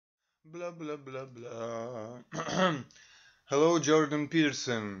Blah blah blah blah. Hello, Jordan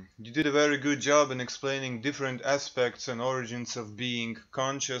Peterson. You did a very good job in explaining different aspects and origins of being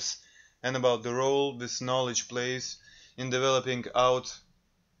conscious and about the role this knowledge plays in developing out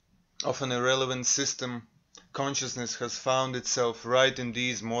of an irrelevant system. Consciousness has found itself right in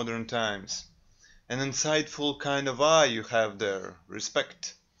these modern times. An insightful kind of eye you have there.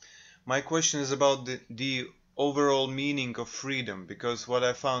 Respect. My question is about the overall meaning of freedom, because what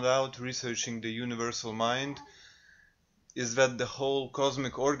I found out researching the universal mind is that the whole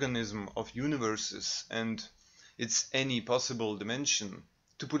cosmic organism of universes and its any possible dimension,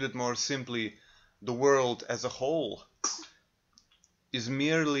 to put it more simply, the world as a whole, is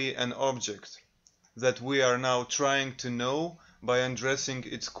merely an object that we are now trying to know by undressing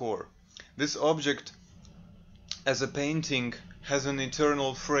its core. This object, as a painting, has an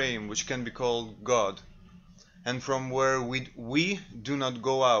eternal frame which can be called God, and from where we do not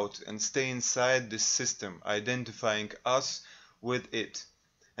go out and stay inside this system, identifying us with it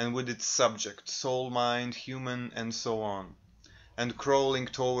and with its subject, soul, mind, human, and so on, and crawling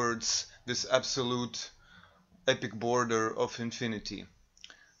towards this absolute epic border of infinity.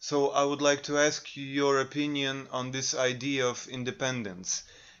 So I would like to ask you your opinion on this idea of independence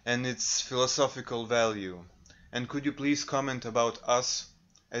and its philosophical value. And could you please comment about us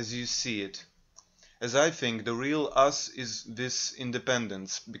as you see it? As I think, the real us is this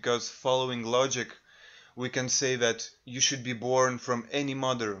independence, because following logic, we can say that you should be born from any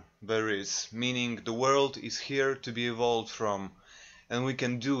mother there is, meaning the world is here to be evolved from, and we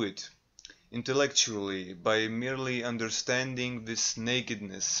can do it intellectually by merely understanding this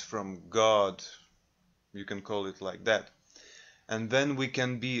nakedness from God, you can call it like that. And then we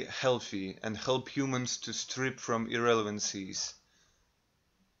can be healthy and help humans to strip from irrelevancies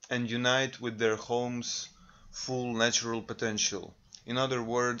and unite with their home's full natural potential. In other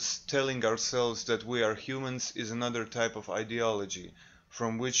words, telling ourselves that we are humans is another type of ideology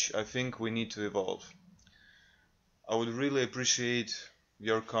from which I think we need to evolve. I would really appreciate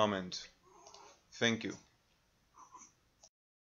your comment. Thank you.